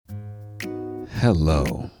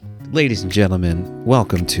Hello, ladies and gentlemen.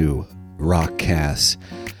 Welcome to Rockcast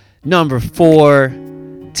number 4.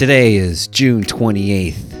 Today is June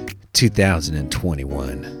 28th,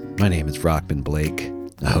 2021. My name is Rockman Blake.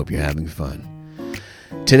 I hope you're having fun.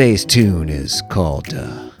 Today's tune is called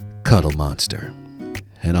Cuddle Monster,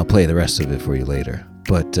 and I'll play the rest of it for you later.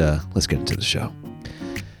 But let's get into the show.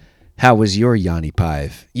 How was your Yanni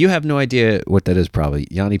Pive? You have no idea what that is, probably.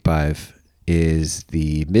 Yanni Pive is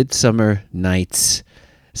the Midsummer Nights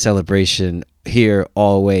celebration here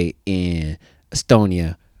all the way in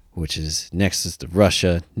Estonia, which is next to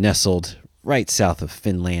Russia, nestled right south of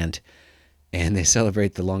Finland. And they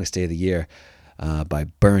celebrate the longest day of the year by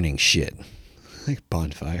burning shit, like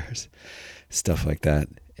bonfires, stuff like that.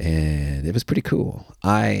 And it was pretty cool.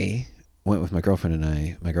 I went with my girlfriend and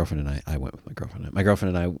I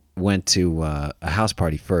went to a house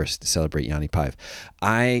party first to celebrate Yanni Pive.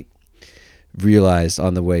 I realized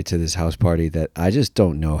on the way to this house party that I just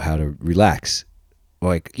don't know how to relax.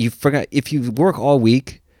 Like, you forgot, if you work all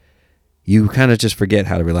week, you kind of just forget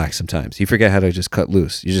how to relax sometimes. You forget how to just cut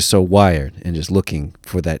loose. You're just so wired and just looking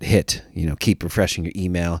for that hit. You know, keep refreshing your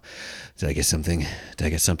email. Did I get something?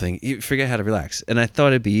 You forget how to relax. And I thought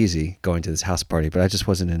it'd be easy going to this house party, but I just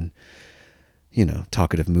wasn't in,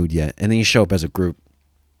 talkative mood yet. And then you show up as a group.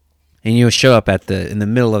 And you show up in the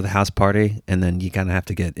middle of the house party, and then you kind of have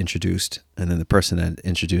to get introduced. And then the person that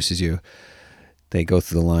introduces you, they go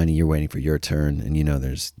through the line, and you're waiting for your turn. And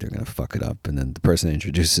they're gonna fuck it up. And then the person that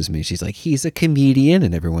introduces me, she's like, "He's a comedian,"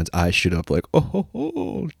 and everyone's eyes shoot up like,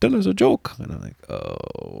 "Oh, tell us a joke." And I'm like,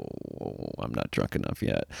 "Oh, I'm not drunk enough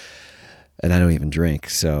yet," and I don't even drink,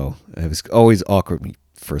 so it was always awkward when you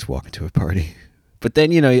first walk into a party. But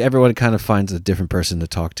then everyone kind of finds a different person to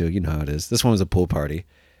talk to. You know how it is. This one was a pool party.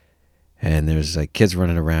 And there's like kids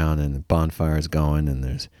running around and the bonfire's going and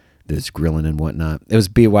there's grilling and whatnot. It was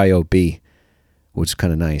BYOB, which is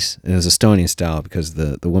kind of nice. And it was Estonian style because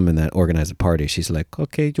the woman that organized the party, she's like,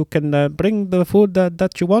 "Okay, you can bring the food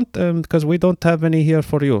that you want because we don't have any here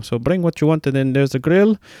for you. So bring what you want, and then there's a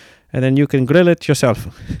grill and then you can grill it yourself."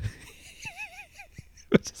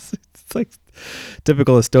 It's like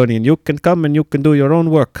typical Estonian. You can come and you can do your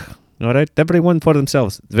own work. All right, everyone for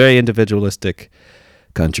themselves. Very individualistic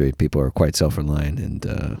country. People are quite self-reliant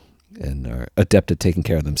and are adept at taking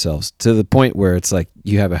care of themselves, to the point where it's like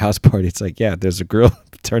you have a house party, it's like, yeah, there's a grill,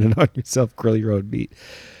 turn it on yourself, grill your own meat.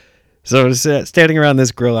 So standing around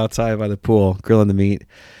this grill outside by the pool, grilling the meat,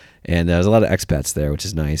 and there's a lot of expats there, which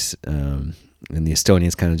is nice. And the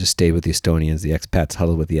Estonians kind of just stayed with the Estonians, the expats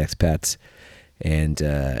huddled with the expats, and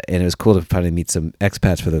it was cool to finally meet some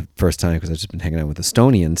expats for the first time because I've just been hanging out with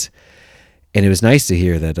Estonians. And it was nice to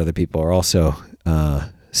hear that other people are also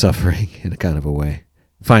suffering in a kind of a way,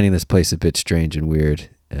 finding this place a bit strange and weird,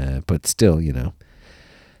 but still,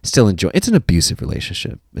 still enjoy. It's an abusive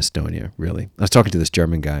relationship, Estonia, really. I was talking to this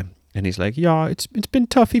German guy, and he's like, "Yeah, it's been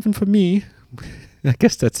tough even for me." I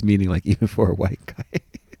guess that's meaning like even for a white guy.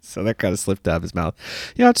 So that kind of slipped out of his mouth.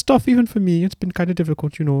 "Yeah, it's tough even for me. It's been kind of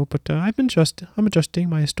difficult, but I'm adjusting.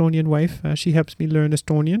 My Estonian wife, she helps me learn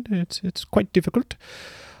Estonian. It's quite difficult.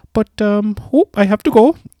 But I have to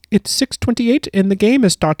go. It's 6:28 and the game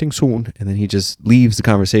is starting soon." And then he just leaves the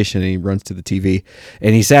conversation and he runs to the TV.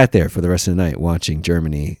 And he sat there for the rest of the night watching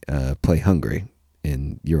Germany play Hungary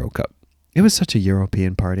in Euro Cup. It was such a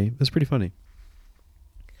European party. It was pretty funny.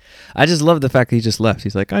 I just love the fact that he just left.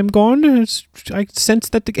 He's like, "I'm gone. I sense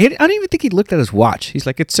that I don't even think he looked at his watch. He's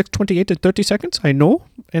like, "It's 6:28 and 30 seconds. I know.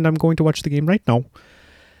 And I'm going to watch the game right now."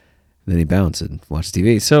 Then he bounced and watched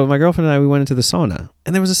TV. So my girlfriend and I, we went into the sauna.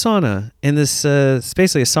 And there was a sauna in this, it's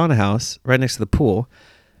basically a sauna house right next to the pool.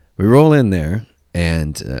 We roll in there,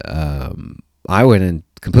 and I went in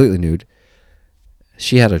completely nude.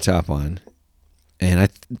 She had her top on. And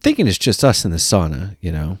I'm thinking it's just us in the sauna,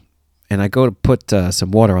 And I go to put some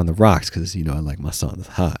water on the rocks because, I like my sauna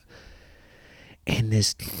hot. And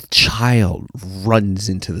this child runs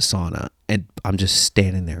into the sauna. And I'm just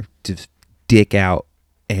standing there, just dick out.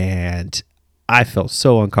 And I felt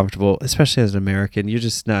so uncomfortable, especially as an American. You're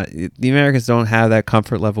just not, the Americans don't have that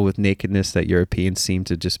comfort level with nakedness that Europeans seem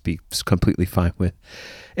to just be completely fine with.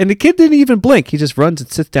 And the kid didn't even blink. He just runs and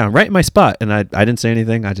sits down right in my spot. And I didn't say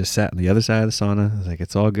anything. I just sat on the other side of the sauna. I was like,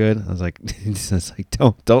 "It's all good." I was like,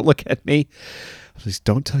 don't look at me. Please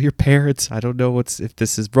don't tell your parents. I don't know if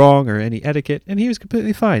this is wrong or any etiquette. And he was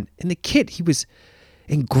completely fine. And the kid, he was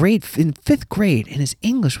in 5th grade, and his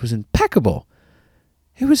English was impeccable.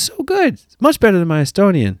 It was so good. Much better than my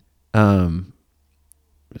Estonian,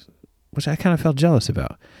 which I kind of felt jealous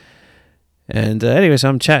about. And anyway, so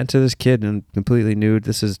I'm chatting to this kid and I'm completely nude.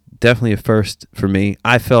 This is definitely a first for me.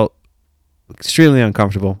 I felt extremely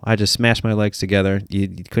uncomfortable. I just smashed my legs together. You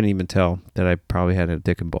couldn't even tell that I probably had a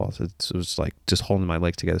dick and balls. It was like just holding my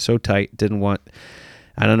legs together so tight.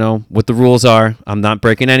 I don't know what the rules are. I'm not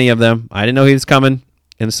breaking any of them. I didn't know he was coming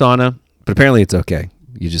in a sauna, but apparently it's okay.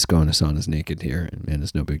 You just go into saunas naked here, and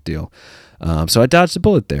it's no big deal. So I dodged a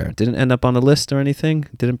bullet there. Didn't end up on the list or anything.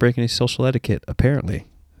 Didn't break any social etiquette, apparently.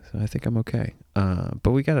 So I think I'm okay.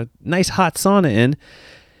 But we got a nice hot sauna in,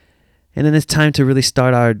 and then it's time to really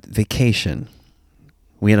start our vacation.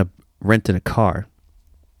 We ended up renting a car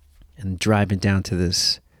and driving down to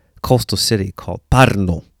this coastal city called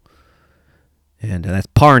Pärnu. And that's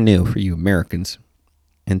Pärnu for you Americans.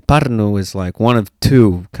 And Pärnu is like one of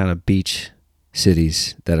two kind of beach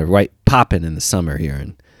cities that are right popping in the summer here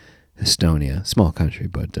in Estonia. Small country,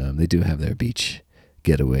 but they do have their beach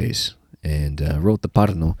getaways. And wrote the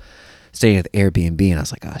Pärnu, staying at the Airbnb, and I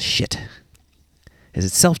was like, oh, shit. Is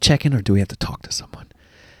it self-check-in or do we have to talk to someone?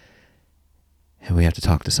 And we have to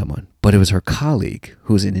talk to someone. But it was her colleague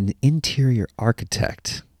who's an interior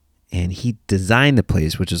architect. And he designed the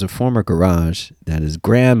place, which is a former garage that his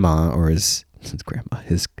grandma or his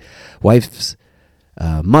wife's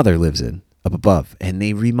mother lives in up above. And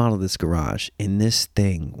they remodeled this garage. And this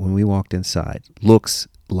thing, when we walked inside, looks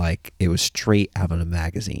like it was straight out of a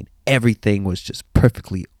magazine. Everything was just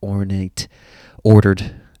perfectly ornate,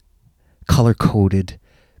 ordered, color-coded,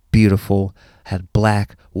 beautiful. Had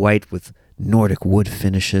black, white with Nordic wood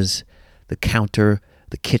finishes. The counter,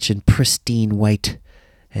 the kitchen, pristine white.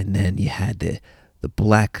 And then you had the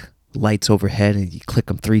black lights overhead, and you click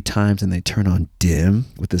them 3 times and they turn on dim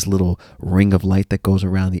with this little ring of light that goes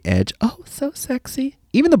around the edge. Oh, so sexy.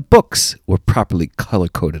 Even the books were properly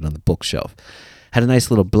color-coded on the bookshelf. Had a nice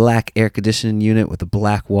little black air conditioning unit with a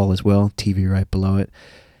black wall as well, TV right below it.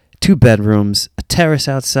 2 bedrooms, a terrace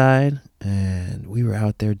outside, and we were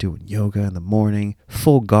out there doing yoga in the morning.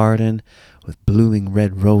 Full garden with blooming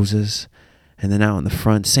red roses. And then out in the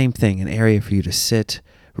front, same thing, an area for you to sit.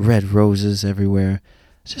 Red roses everywhere.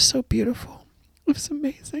 It's just so beautiful. It was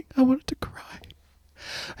amazing. I wanted to cry.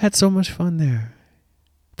 I had so much fun there.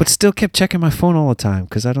 But still kept checking my phone all the time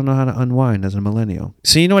because I don't know how to unwind as a millennial.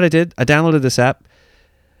 So you know what I did? I downloaded this app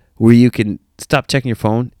where you can stop checking your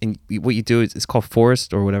phone. And what you do is it's called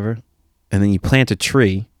Forest or whatever. And then you plant a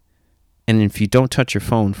tree. And if you don't touch your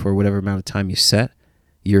phone for whatever amount of time you set,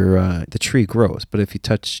 the tree grows. But if you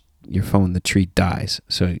touch your phone, the tree dies.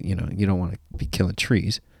 So, you don't want to be killing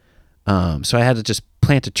trees. So I had to just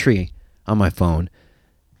plant a tree on my phone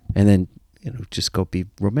and then, just go be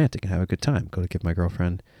romantic and have a good time. Go to give my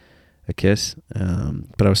girlfriend a kiss.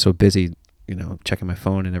 But I was so busy, checking my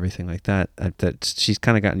phone and everything like that, that she's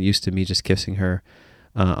kind of gotten used to me just kissing her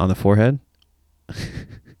on the forehead.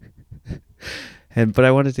 But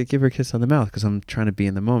I wanted to give her a kiss on the mouth because I'm trying to be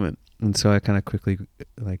in the moment. And so I kind of quickly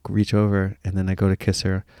reach over and then I go to kiss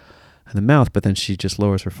her on the mouth, but then she just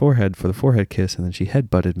lowers her forehead for the forehead kiss, and then she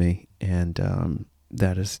head-butted me. And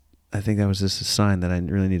I think that was just a sign that I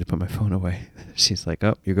really need to put my phone away. She's like,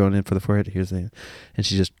 oh, you're going in for the forehead? And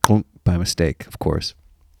she just, by mistake, of course.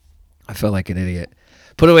 I felt like an idiot.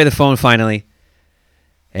 Put away the phone finally.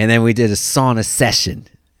 And then we did a sauna session.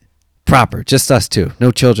 Proper, just us two.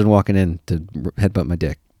 No children walking in to headbutt my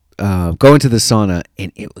dick. Go into the sauna,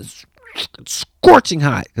 and it was scorching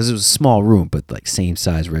hot because it was a small room, but like same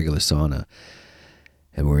size regular sauna.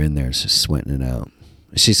 And we're in there just sweating it out.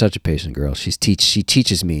 She's such a patient girl. She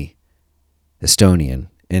teaches me Estonian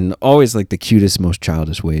in always like the cutest, most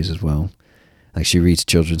childish ways as well. Like she reads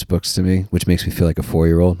children's books to me, which makes me feel like a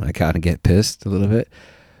 4-year-old. I kind of get pissed a little bit.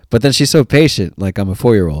 But then she's so patient, like I'm a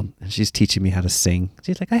 4-year-old. And she's teaching me how to sing.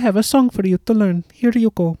 She's like, I have a song for you to learn. Here you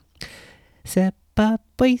go. Sepa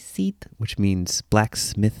poisit, which means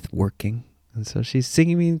blacksmith working. And so she's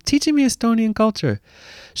teaching me Estonian culture.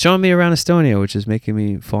 Showing me around Estonia, which is making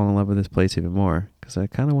me fall in love with this place even more. Because I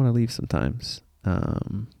kind of want to leave sometimes.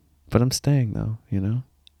 But I'm staying though,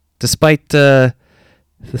 Despite the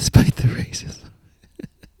racism.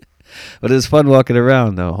 But it was fun walking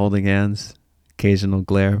around though, holding hands. Occasional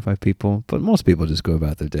glare by people, but most people just go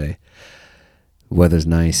about their day. Weather's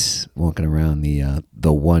nice, walking around the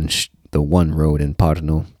one road in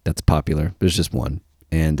Pärnu that's popular. There's just one,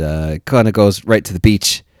 and it kind of goes right to the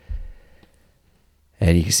beach,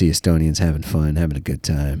 and you can see Estonians having fun, having a good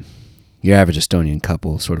time. Your average Estonian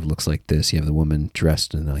couple sort of looks like this. You have the woman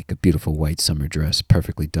dressed in like a beautiful white summer dress,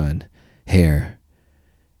 perfectly done, hair,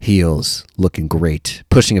 heels, looking great,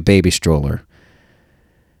 pushing a baby stroller.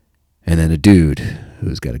 And then a dude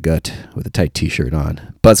who's got a gut with a tight t-shirt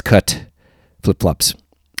on. Buzz cut, flip-flops.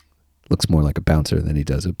 Looks more like a bouncer than he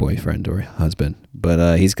does a boyfriend or a husband.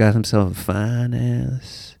 But he's got himself a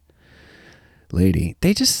fine-ass lady.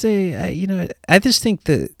 They just say, I just think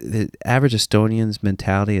the average Estonian's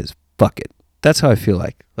mentality is fuck it. That's how I feel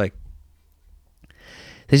like. Like,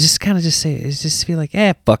 they just kind of just say, it's just feel like,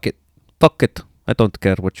 fuck it. Fuck it. I don't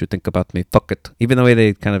care what you think about me. Fuck it. Even the way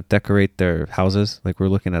they kind of decorate their houses, like we're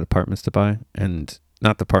looking at apartments to buy, and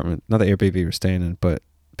not the Airbnb we're staying in, but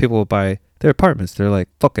people will buy their apartments. They're like,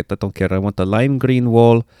 fuck it. I don't care. I want the lime green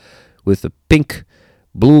wall with the pink,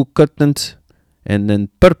 blue curtains, and then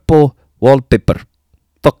purple wallpaper.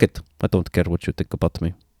 Fuck it. I don't care what you think about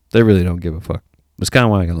me. They really don't give a fuck. It's kind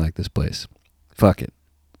of why I like this place. Fuck it.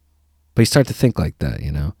 But you start to think like that,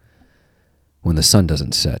 when the sun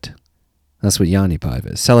doesn't set. That's what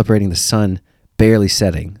Jaanipäev is. Celebrating the sun barely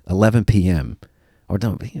setting, 11 p.m. Or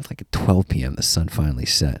no, it's like at 12 p.m. the sun finally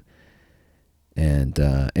set. And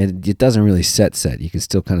it doesn't really set. You can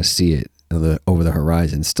still kind of see it over the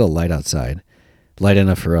horizon. It's still light outside. Light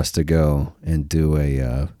enough for us to go and do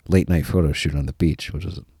a late night photo shoot on the beach, which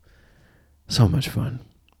was so much fun.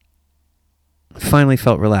 Finally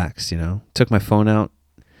felt relaxed, Took my phone out.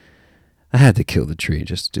 I had to kill the tree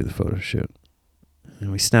just to do the photo shoot.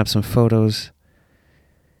 And we snapped some photos.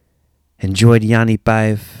 Enjoyed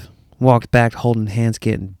Jaanipäev. Walked back holding hands,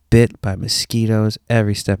 getting bit by mosquitoes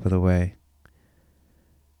every step of the way.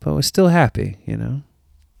 But was still happy,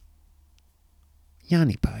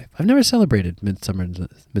 Jaanipäev. I've never celebrated Midsummer's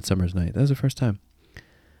Night. That was the first time.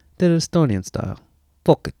 Did it Estonian style.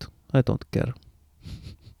 Fuck it. I don't care.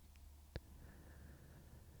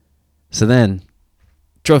 So then,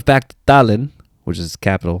 drove back to Tallinn, which is the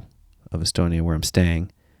capital of Estonia where I'm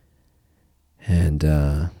staying. And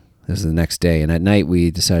this is the next day. And at night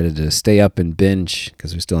we decided to stay up and binge,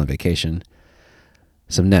 because we're still on vacation,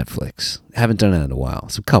 some Netflix. Haven't done that in a while.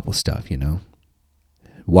 Some couple stuff,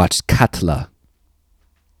 Watched Katla,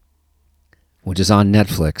 which is on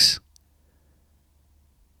Netflix,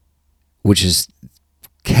 which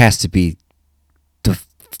has to be the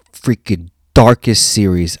freaking darkest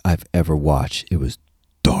series I've ever watched. It was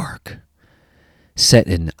dark. Set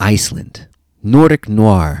in Iceland. Nordic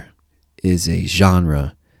noir is a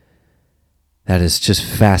genre that is just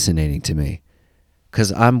fascinating to me.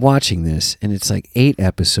 Because I'm watching this, and it's like 8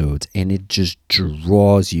 episodes, and it just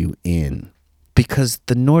draws you in. Because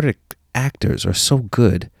the Nordic actors are so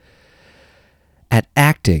good at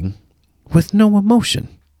acting with no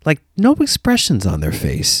emotion. Like, no expressions on their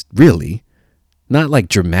face, really. Not like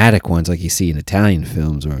dramatic ones like you see in Italian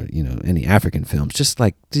films or, any African films. Just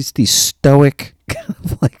like these stoic kind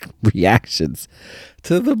of like reactions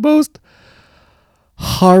to the most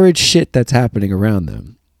horrid shit that's happening around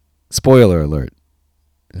them. Spoiler alert.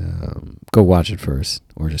 Go watch it first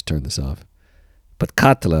or just turn this off. But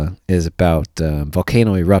Katla is about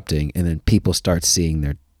volcano erupting, and then people start seeing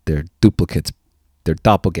their duplicates, their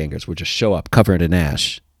doppelgangers will just show up covered in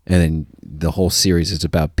ash. And then the whole series is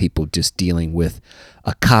about people just dealing with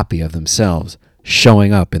a copy of themselves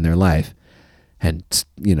showing up in their life and,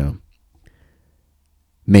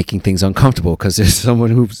 making things uncomfortable because there's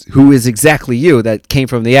someone who is exactly you that came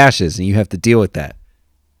from the ashes, and you have to deal with that.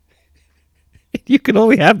 You can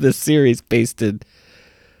only have this series based in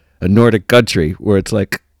a Nordic country where it's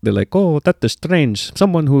like, they're like, oh, that is strange.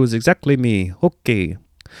 Someone who is exactly me. Okay.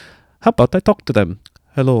 How about I talk to them?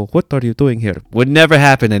 Hello, what are you doing here? Would never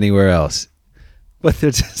happen anywhere else. But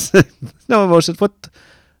there's just no emotions. What,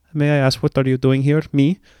 may I ask, what are you doing here?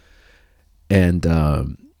 Me? And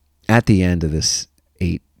at the end of this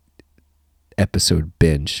 8 episode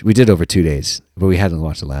binge, we did over 2 days, but we hadn't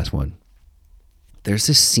watched the last one. There's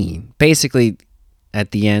this scene. Basically,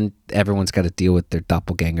 at the end, everyone's got to deal with their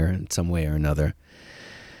doppelganger in some way or another.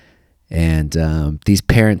 And these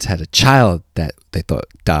parents had a child that they thought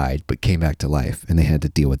died but came back to life. And they had to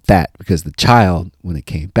deal with that because the child, when it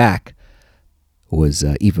came back, was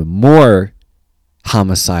even more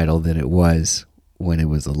homicidal than it was when it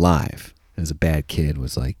was alive. It was a bad kid,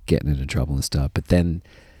 was like getting into trouble and stuff. But then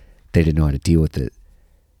they didn't know how to deal with it.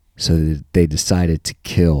 So they decided to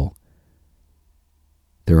kill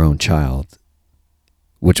their own child,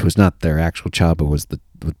 which was not their actual child, but was the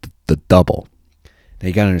double. Now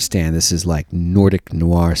you gotta understand, this is like Nordic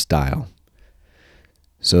noir style.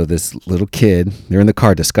 So this little kid, they're in the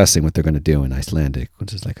car discussing what they're going to do in Icelandic,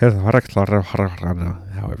 which is like, however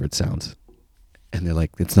it sounds. And they're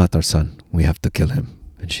like, it's not our son. We have to kill him.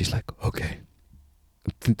 And she's like, okay.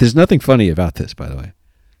 There's nothing funny about this, by the way.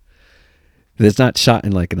 It's not shot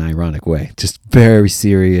in like an ironic way. Just very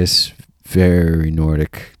serious, very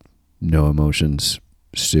Nordic, no emotions,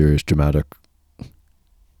 serious, dramatic.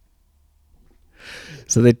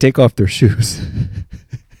 So they take off their shoes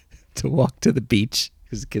to walk to the beach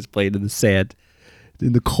because the kids played in the sand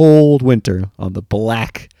in the cold winter on the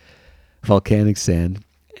black volcanic sand.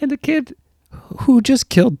 And the kid, who just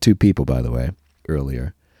killed 2 people, by the way,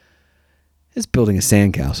 earlier, is building a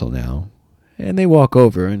sandcastle now. And they walk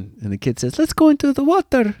over, and the kid says, "Let's go into the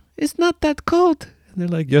water. It's not that cold." And they're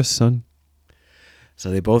like, "Yes, son."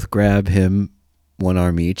 So they both grab him, one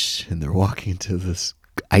arm each, and they're walking into this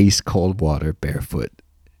ice cold water barefoot.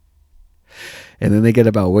 And then they get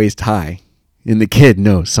about waist high, and the kid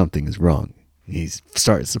knows something is wrong. He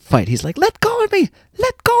starts to fight. He's like, "Let go of me!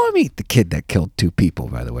 Let go of me!" The kid that killed 2 people,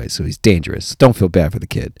 by the way, so he's dangerous. Don't feel bad for the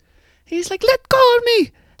kid. He's like, "Let go of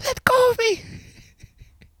me! Let go of me!"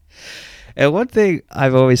 And one thing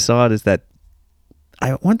I've always thought is that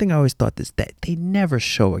they never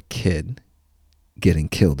show a kid getting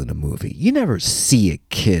killed in a movie. You never see a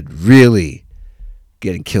kid really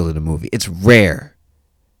getting killed in a movie. It's rare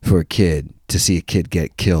for a kid to see a kid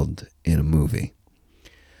get killed in a movie.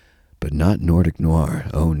 But not Nordic Noir.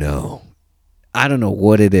 Oh no. I don't know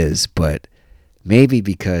what it is, but maybe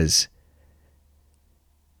because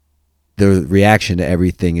the reaction to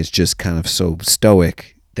everything is just kind of so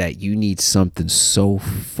stoic that you need something so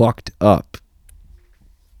fucked up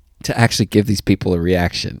to actually give these people a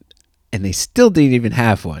reaction. And they still didn't even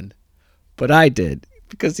have one. But I did.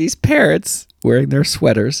 Because these parents, wearing their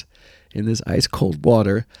sweaters in this ice cold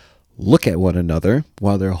water, look at one another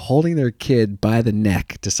while they're holding their kid by the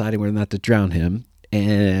neck, deciding whether or not to drown him.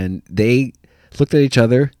 And they looked at each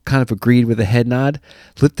other, kind of agreed with a head nod,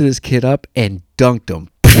 lifted his kid up, and dunked him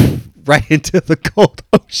right into the cold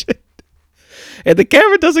ocean. And the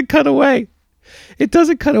camera doesn't cut away. It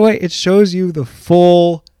doesn't cut away. It shows you the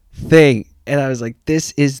full thing. And I was like,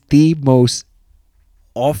 this is the most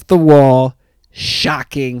off the wall,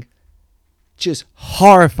 shocking, just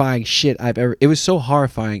horrifying shit I've ever. It was so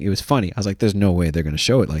horrifying. It was funny. I was like, there's no way they're going to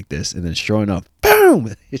show it like this. And then sure enough,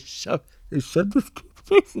 boom, they shoved this kid's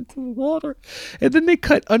face into the water. And then they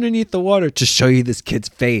cut underneath the water to show you this kid's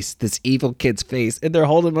face, this evil kid's face. And they're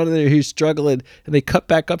holding him under there. He's struggling. And they cut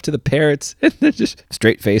back up to the parents. And they're just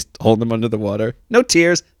straight faced, holding him under the water. No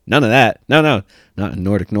tears. None of that. No. Not in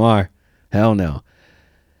Nordic Noir. Hell no.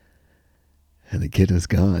 And the kid was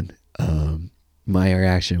gone. My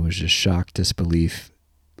reaction was just shock, disbelief,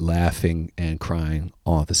 laughing, and crying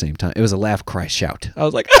all at the same time. It was a laugh, cry, shout. I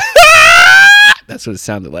was like, that's what it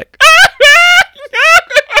sounded like.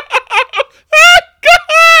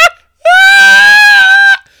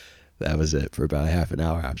 That was it for about a half an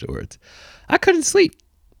hour afterwards. I couldn't sleep.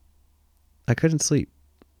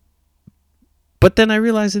 But then I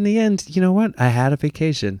realized in the end, you know what? I had a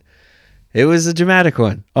vacation. It was a dramatic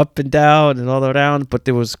one, up and down and all around, but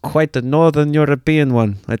it was quite a Northern European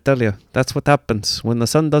one, I tell you. That's what happens. When the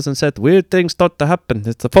sun doesn't set, weird things start to happen.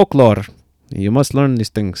 It's the folklore. You must learn these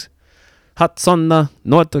things. Hot sauna,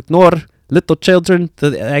 Nordic Noir, little children.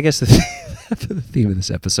 I guess the theme of this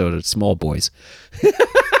episode is small boys.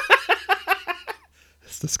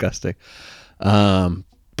 It's disgusting.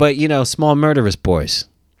 But, small murderous boys.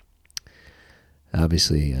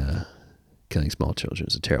 Obviously, killing small children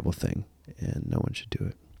is a terrible thing. And no one should do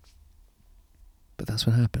it. But that's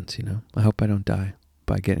what happens, I hope I don't die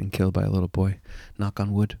by getting killed by a little boy. Knock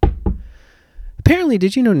on wood. Apparently,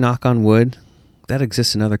 did you know knock on wood? That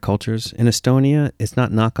exists in other cultures. In Estonia, it's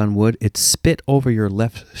not knock on wood. It's spit over your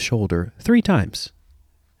left shoulder 3 times.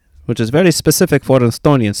 Which is very specific for an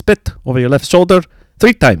Estonian. Spit over your left shoulder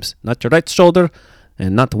 3 times. Not your right shoulder.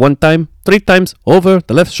 And not 1 time. 3 times over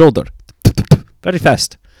the left shoulder. Very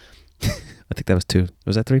fast. I think that was 2.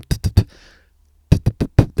 Was that 3?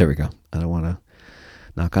 There we go. I don't want to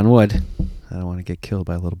knock on wood. I don't want to get killed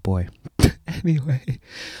by a little boy. Anyway.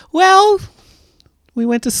 Well, we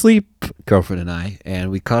went to sleep, girlfriend and I, and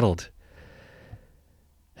we cuddled.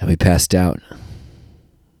 And we passed out.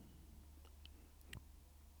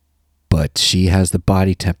 But she has the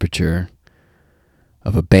body temperature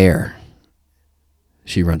of a bear.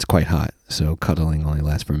 She runs quite hot, so cuddling only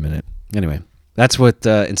lasts for a minute. Anyway, that's what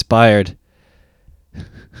inspired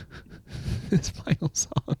this final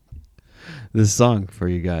song. This song for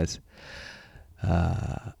you guys.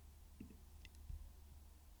 Okay,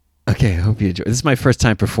 I hope you enjoy. This is my first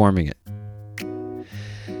time performing it.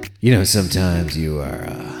 Sometimes you are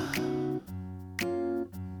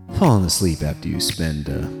falling asleep after you spend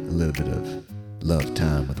a little bit of love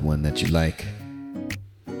time with one that you like.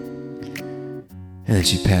 And then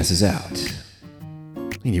she passes out.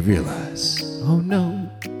 And you realize, oh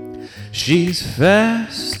no, she's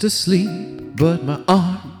fast asleep. But my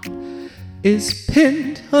arm is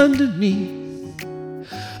pinned underneath.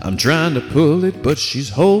 I'm trying to pull it, but she's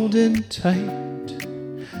holding tight.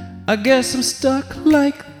 I guess I'm stuck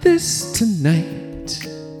like this tonight.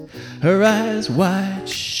 Her eyes wide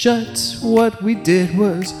shut. What we did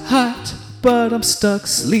was hot. but I'm stuck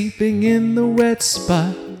sleeping in the wet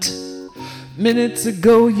spot. Minutes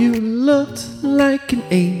ago you looked like an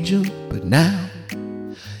angel, but now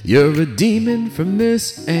you're a demon from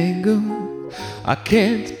this angle. I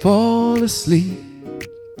can't fall asleep.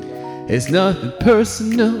 It's nothing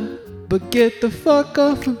personal, but get the fuck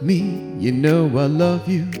off of me. You know I love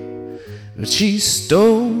you, but she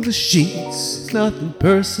stole the sheets. It's nothing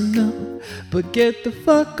personal, but get the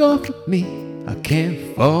fuck off of me. I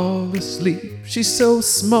can't fall asleep. She's so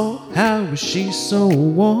small, how is she so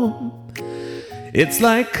warm? It's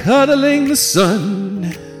like cuddling the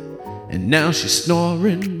sun. And now she's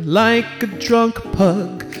snoring like a drunk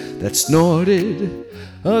pug that snorted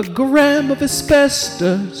a gram of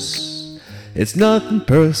asbestos. It's nothing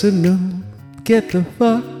personal, get the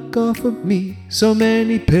fuck off of me. So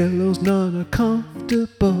many pillows, none are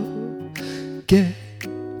comfortable. Get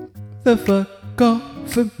the fuck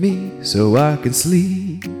off of me so I can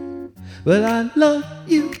sleep. But I love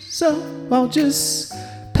you so I'll just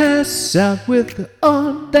pass out with the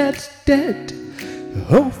arm that's dead.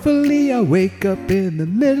 Hopefully I wake up in the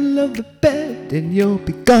middle of the bed and you'll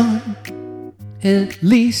be gone, at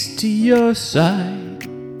least to your side.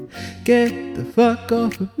 Get the fuck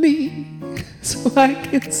off of me so I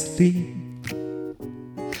can sleep.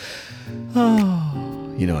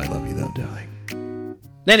 Oh, you know I love you though, darling.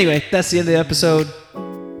 Anyway, that's the end of the episode.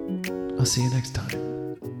 I'll see you next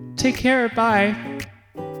time. Take care, bye.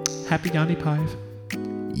 Happy Yanni Pive.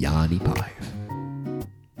 Yanni Pive.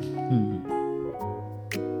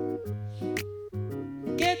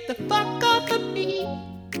 Get the fuck off of me.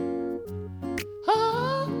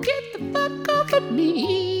 Oh, get the fuck off of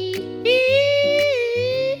me.